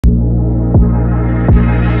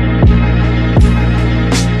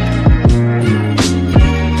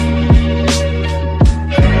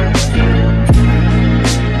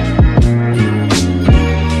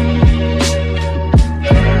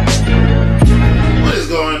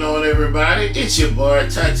It's your boy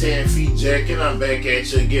TitanicFeet Jack, and I'm back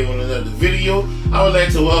at you again with another video. I would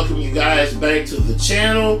like to welcome you guys back to the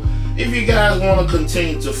channel. If you guys want to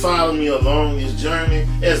continue to follow me along this journey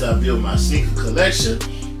as I build my sneaker collection,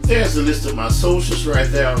 there's a list of my socials right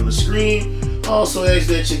there on the screen. Also ask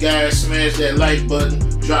that you guys smash that like button,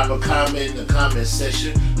 drop a comment in the comment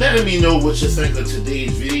section, letting me know what you think of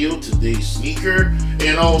today's video, today's sneaker,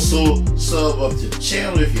 and also sub up to the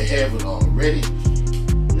channel if you haven't already.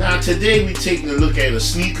 Now today we're taking a look at a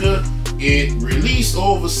sneaker. It released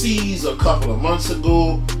overseas a couple of months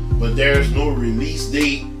ago, but there's no release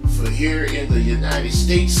date for here in the United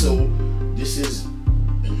States, so this is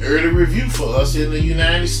an early review for us in the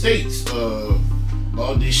United States.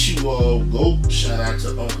 Bought this shoe Goat. Shout out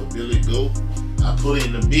to Uncle Billy Goat. I put it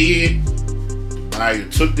in the bid. The buyer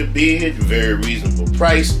took the bid, very reasonable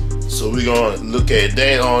price. So we're gonna look at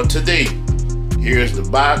that on today. Here's the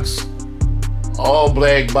box. All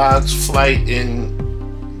black box, flight in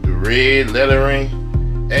the red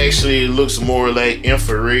lettering. Actually, it looks more like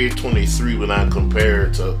infrared 23 when I compare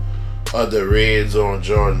it to other reds on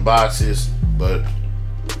Jordan boxes. But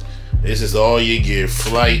this is all you get.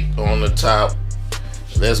 Flight on the top.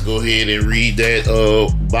 Let's go ahead and read that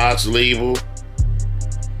box label.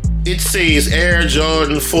 It says Air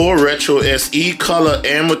Jordan 4 Retro SE color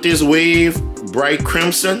amethyst wave, bright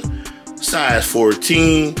crimson, size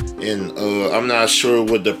 14, and I'm not sure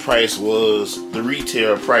what the price was, the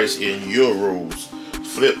retail price in euros.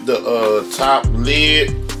 Flip the top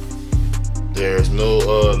lid. There's no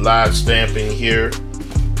log stamping here.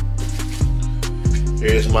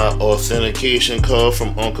 Here's my authentication card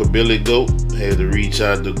from Uncle Billy Goat. Had to reach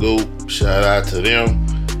out to Goat. Shout out to them.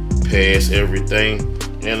 Pass everything.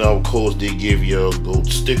 And of course they give you a Goat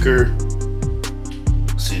sticker.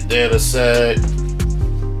 Set that aside.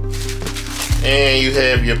 And you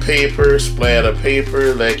have your paper, splatter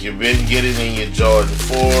paper like you've been getting in your Jordan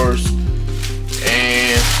 4s.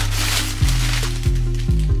 And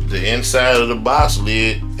the inside of the box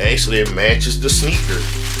lid actually matches the sneaker.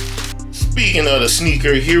 Speaking of the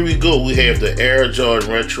sneaker, here we go. We have the Air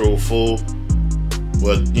Jordan Retro 4.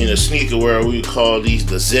 Well, in the sneaker world, we call these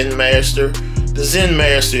the Zen Master. The Zen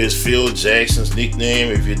Master is Phil Jackson's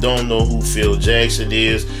nickname. If you don't know who Phil Jackson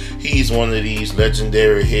is, he's one of these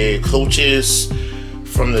legendary head coaches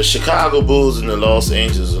from the Chicago Bulls and the Los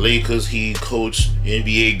Angeles Lakers. He coached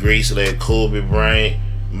NBA greats like Kobe Bryant,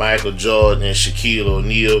 Michael Jordan, and Shaquille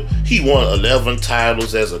O'Neal. He won 11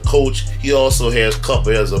 titles as a coach. He also has a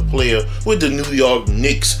couple as a player with the New York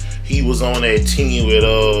Knicks. He was on that team with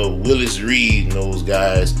Willis Reed and those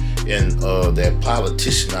guys, and that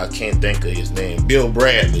politician, I can't think of his name, Bill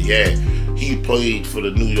Bradley. Yeah, he played for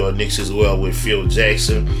the New York Knicks as well with Phil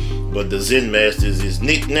Jackson. But the Zen Master is his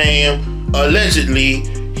nickname. Allegedly,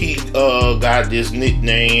 he got this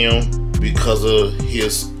nickname because of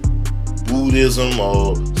his Buddhism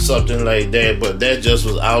or something like that, but that just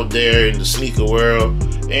was out there in the sneaker world.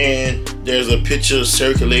 And there's a picture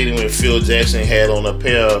circulating when Phil Jackson had on a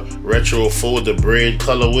pair of Retro 4, the bread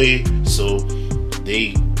colorway. So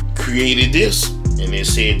they created this, and they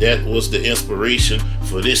said that was the inspiration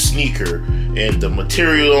for this sneaker. And the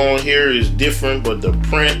material on here is different, but the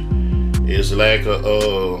print is like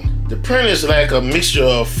a mixture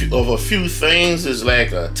of a few things. It's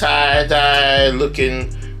like a tie-dye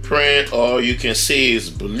looking print, or you can say it's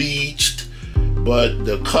bleached, but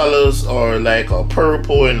the colors are like a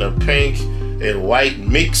purple and a pink and white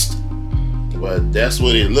mixed. But that's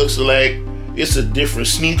what it looks like. It's a different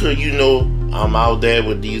sneaker. You know, I'm out there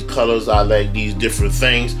with these colors. I like these different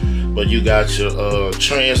things. But you got your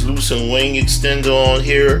translucent wing extender on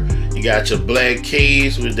here. You got your black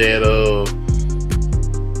case with that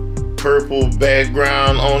purple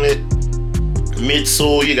background on it.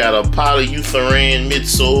 Midsole, you got a polyurethane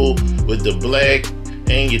midsole with the black,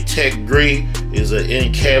 and your tech gray is an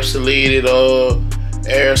encapsulated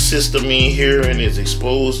air system in here, and it's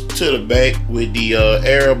exposed to the back with the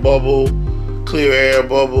air bubble, clear air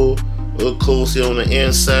bubble. Look closely on the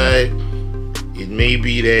inside. It may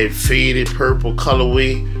be that faded purple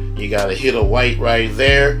colorway. You got a hit of white right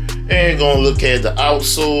there. And gonna look at the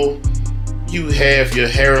outsole. You have your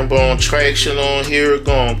herringbone traction on here,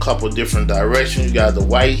 going a couple different directions. You got the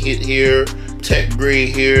white hit here, tech gray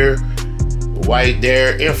here, white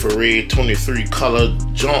there, infrared 23 color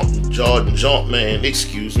Jordan Jumpman,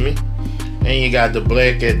 excuse me. And you got the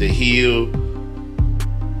black at the heel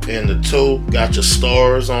and the toe. Got your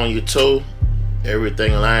stars on your toe.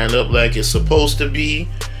 Everything lined up like it's supposed to be.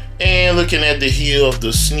 And looking at the heel of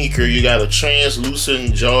the sneaker, you got a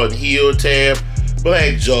translucent Jordan heel tab,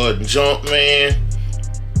 black Jordan Jumpman,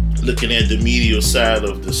 Looking at the medial side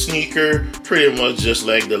of the sneaker, pretty much just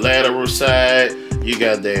like the lateral side, you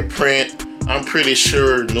got that print. I'm pretty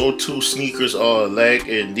sure no two sneakers are alike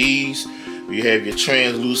in these. You have your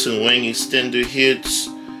translucent wing extender hits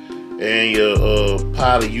and your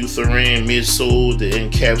polyurethane midsole, the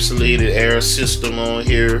encapsulated air system on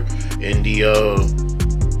here, and the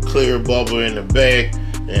clear bubble in the back.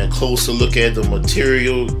 And a closer look at the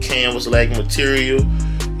material, canvas-like material.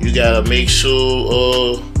 You gotta make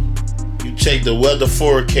sure you check the weather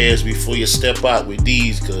forecast before you step out with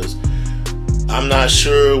these, because I'm not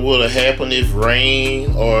sure what'll happen if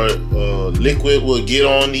rain or liquid will get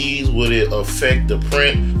on these. Would it affect the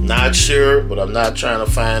print? Not sure, but I'm not trying to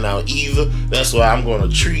find out either. That's why I'm going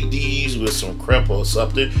to treat these with some crepe or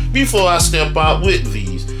something before I step out with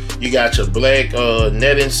these. You got your black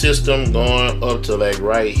netting system going up to like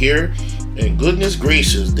right here. And goodness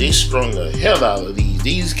gracious, they strung the hell out of these.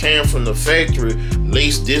 These came from the factory,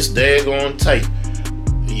 laced this daggone tight.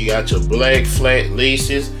 You got your black flat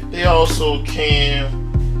laces. They also came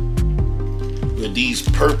with these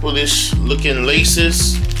purplish looking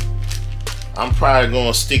laces. I'm probably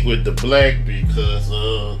gonna stick with the black because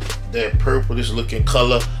that purplish looking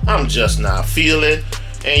color I'm just not feeling.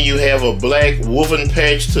 And you have a black woven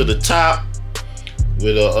patch to the top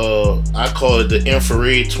with a I call it the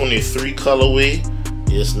infrared 23 colorway.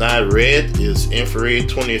 It's not red, it's infrared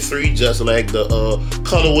 23, just like the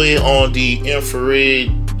colorway on the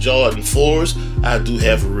infrared Jordan 4s. I do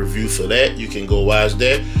have a review for that. You can go watch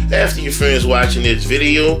that after you finish watching this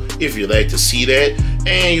video if you'd like to see that.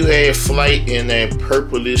 And you have Flight in that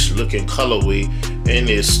purplish looking colorway, and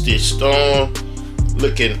it's stitched on.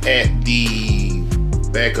 Looking at the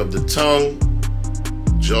back of the tongue,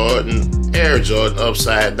 Jordan, Air Jordan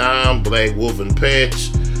upside down, black woven patch.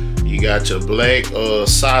 You got your black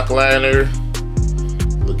sock liner.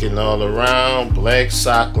 Looking all around, black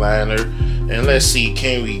sock liner. And let's see,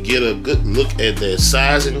 can we get a good look at that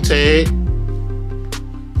sizing tag?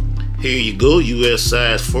 Here you go, US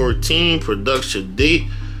size 14, production date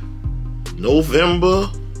November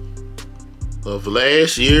of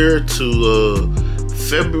last year to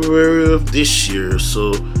February of this year.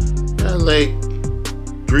 So got like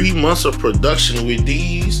 3 months of production with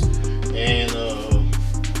these. And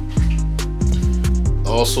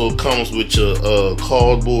also comes with your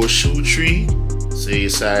cardboard shoe tree. Say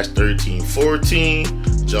size 13, 14,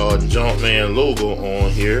 Jordan Jumpman logo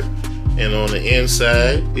on here. And on the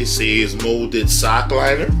inside, it says molded sock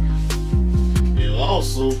liner. And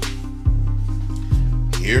also,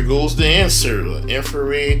 here goes the insert, an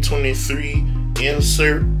infrared 23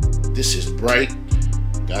 insert. This is bright.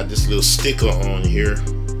 Got this little sticker on here.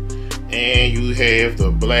 And you have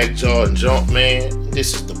the black Jordan Jumpman.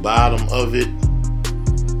 This is the bottom of it.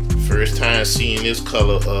 First time seeing this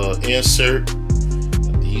color insert.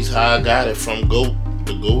 These how I got it from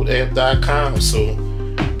gotemearly.com. So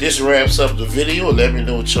this wraps up the video. Let me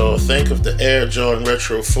know what y'all think of the Air Jordan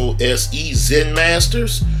Retro 4 SE Zen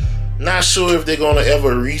Masters. Not sure if they're gonna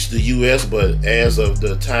ever reach the US, but as of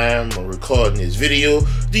the time of recording this video,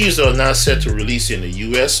 these are not set to release in the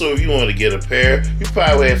US. So if you want to get a pair, you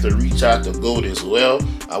probably have to reach out to Goat as well.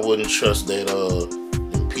 I wouldn't trust that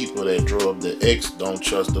people that draw up the X, don't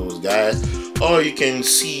trust those guys. Or you can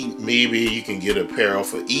see, maybe you can get a pair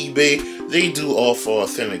off of eBay. They do offer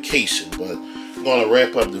authentication. But I'm gonna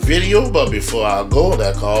wrap up the video. But before I go,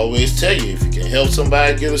 like I always tell you, if you can help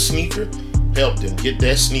somebody get a sneaker, help them get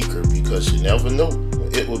that sneaker, because you never know,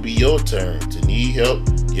 it will be your turn to need help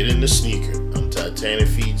getting the sneaker. I'm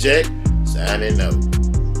TitanicFeet Jack, signing out.